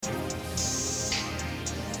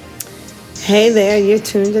Hey there, you're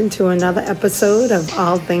tuned into another episode of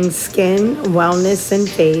All Things Skin, Wellness, and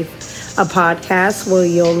Faith, a podcast where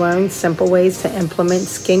you'll learn simple ways to implement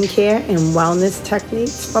skincare and wellness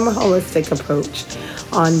techniques from a holistic approach.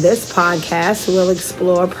 On this podcast, we'll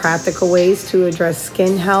explore practical ways to address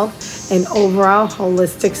skin health and overall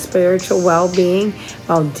holistic spiritual well-being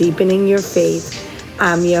while deepening your faith.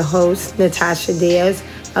 I'm your host, Natasha Diaz,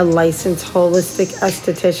 a licensed holistic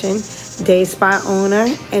esthetician, day spa owner,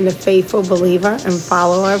 and a faithful believer and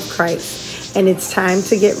follower of Christ. And it's time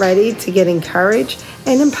to get ready to get encouraged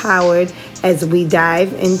and empowered as we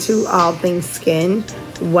dive into all things skin,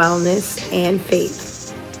 wellness, and faith.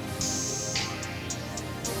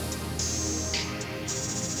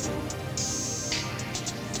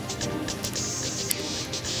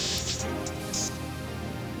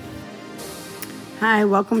 Hi,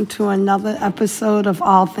 welcome to another episode of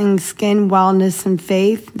All Things Skin, Wellness, and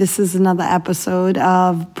Faith. This is another episode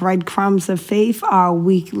of Breadcrumbs of Faith, our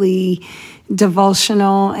weekly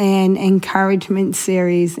devotional and encouragement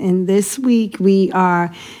series. And this week we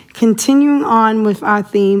are continuing on with our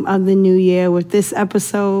theme of the new year. With this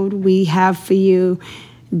episode, we have for you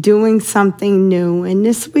doing something new. And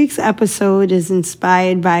this week's episode is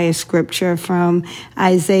inspired by a scripture from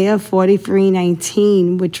Isaiah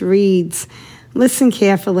 43:19, which reads, "Listen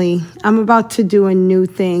carefully. I'm about to do a new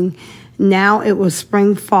thing. Now it will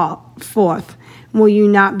spring forth. Will you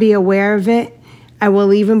not be aware of it? I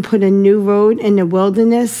will even put a new road in the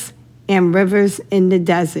wilderness and rivers in the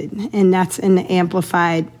desert." And that's in the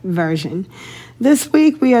Amplified version. This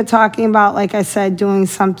week we are talking about, like I said, doing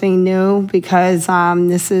something new because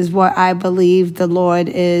this is what I believe the Lord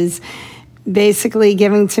is basically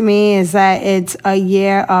giving to me, is that it's a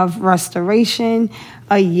year of restoration,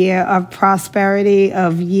 a year of prosperity,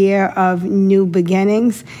 a year of new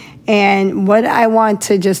beginnings. And what I want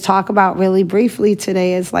to just talk about really briefly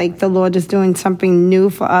today is like the Lord is doing something new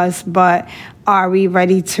for us, but are we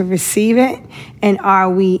ready to receive it? And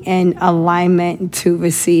are we in alignment to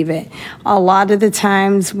receive it? A lot of the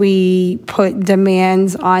times we put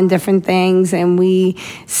demands on different things and we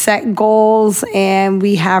set goals and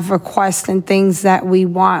we have requests and things that we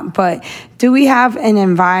want. But do we have an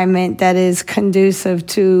environment that is conducive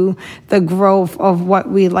to the growth of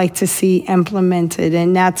what we like to see implemented?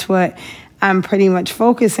 And that's what I'm pretty much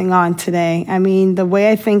focusing on today. I mean, the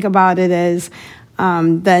way I think about it is,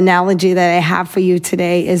 the analogy that I have for you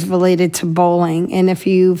today is related to bowling. And if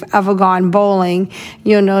you've ever gone bowling,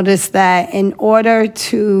 you'll notice that in order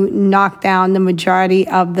to knock down the majority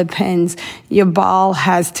of the pins, your ball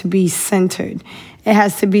has to be centered. It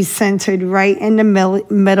has to be centered right in the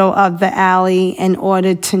middle of the alley in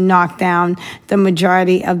order to knock down the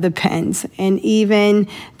majority of the pins. And even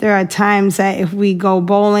there are times that if we go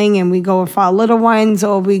bowling and we go with our little ones,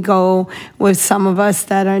 or we go with some of us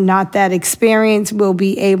that are not that experienced, we'll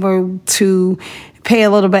be able to pay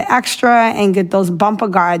a little bit extra and get those bumper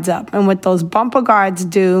guards up. And what those bumper guards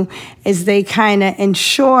do is they kind of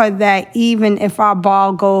ensure that even if our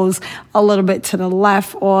ball goes a little bit to the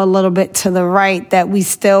left or a little bit to the right, that we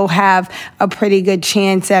still have a pretty good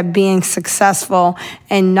chance at being successful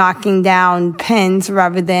in knocking down pins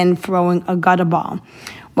rather than throwing a gutter ball.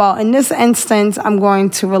 Well, in this instance, I'm going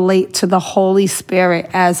to relate to the Holy Spirit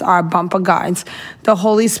as our bumper guards. The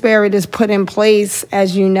Holy Spirit is put in place,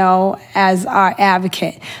 as you know, as our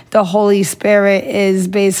advocate. The Holy Spirit is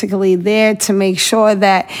basically there to make sure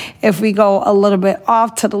that if we go a little bit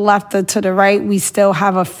off to the left or to the right, we still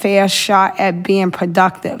have a fair shot at being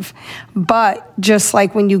productive. But just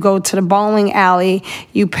like when you go to the bowling alley,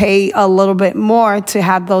 you pay a little bit more to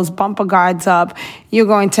have those bumper guards up. You're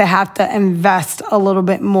going to have to invest a little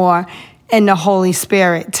bit more in the Holy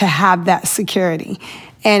Spirit to have that security.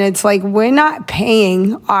 And it's like we're not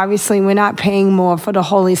paying more for the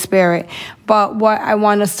Holy Spirit. But what I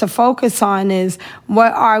want us to focus on is,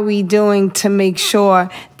 what are we doing to make sure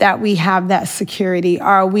that we have that security?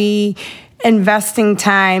 Are we investing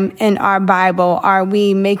time in our Bible? Are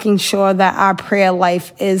we making sure that our prayer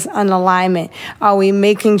life is in alignment? Are we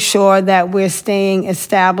making sure that we're staying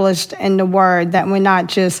established in the Word, that we're not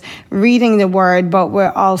just reading the Word, but we're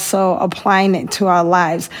also applying it to our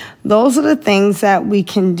lives? Those are the things that we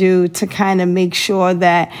can do to kind of make sure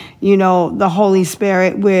that, the Holy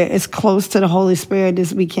Spirit, we're as close to the Holy Spirit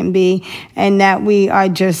as we can be, and that we are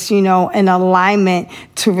just, in alignment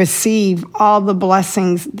to receive all the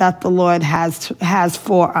blessings that the Lord has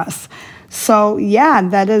for us. So, yeah,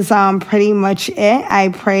 that is pretty much it. I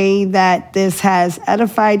pray that this has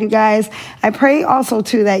edified you guys. I pray also,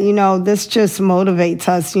 too, that, this just motivates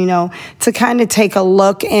us, to kind of take a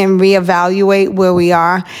look and reevaluate where we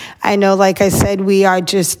are. I know, like I said, we are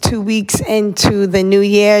just 2 weeks into the new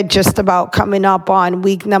year, just about coming up on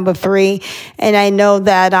week number 3. And I know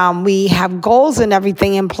that we have goals and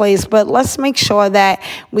everything in place, but let's make sure that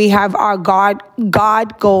we have our God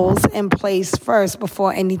goals in place first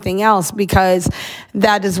before anything else, because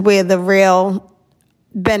that is where the real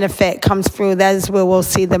benefit comes through. That is where we'll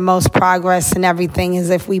see the most progress and everything, is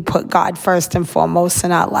if we put God first and foremost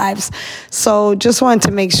in our lives. So just wanted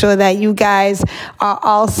to make sure that you guys are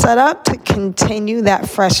all set up to continue that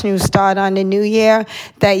fresh new start on the new year,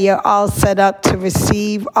 that you're all set up to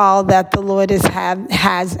receive all that the Lord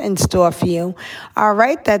has in store for you. All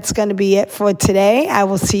right, that's going to be it for today. I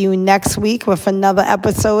will see you next week with another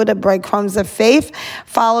episode of Breadcrumbs of Faith,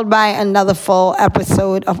 followed by another full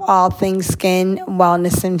episode of All Things Skin, Wellness,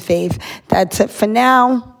 and Faith. That's it for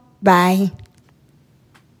now. Bye.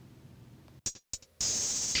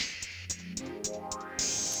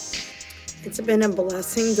 It's been a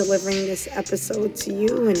blessing delivering this episode to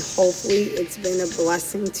you, and hopefully it's been a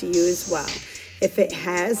blessing to you as well. If it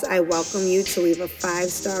has, I welcome you to leave a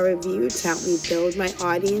 5-star review to help me build my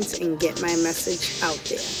audience and get my message out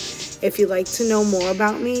there. If you'd like to know more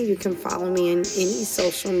about me, you can follow me on any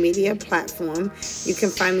social media platform. You can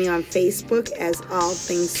find me on Facebook as All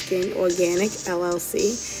Things Skin Organic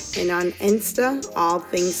LLC, and on Insta, All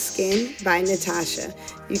Things Skin by Natasha.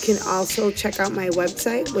 You can also check out my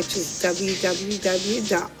website, which is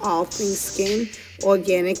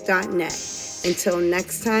www.allthingsskinorganic.net. Until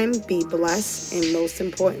next time, be blessed, and most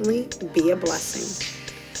importantly, be a blessing.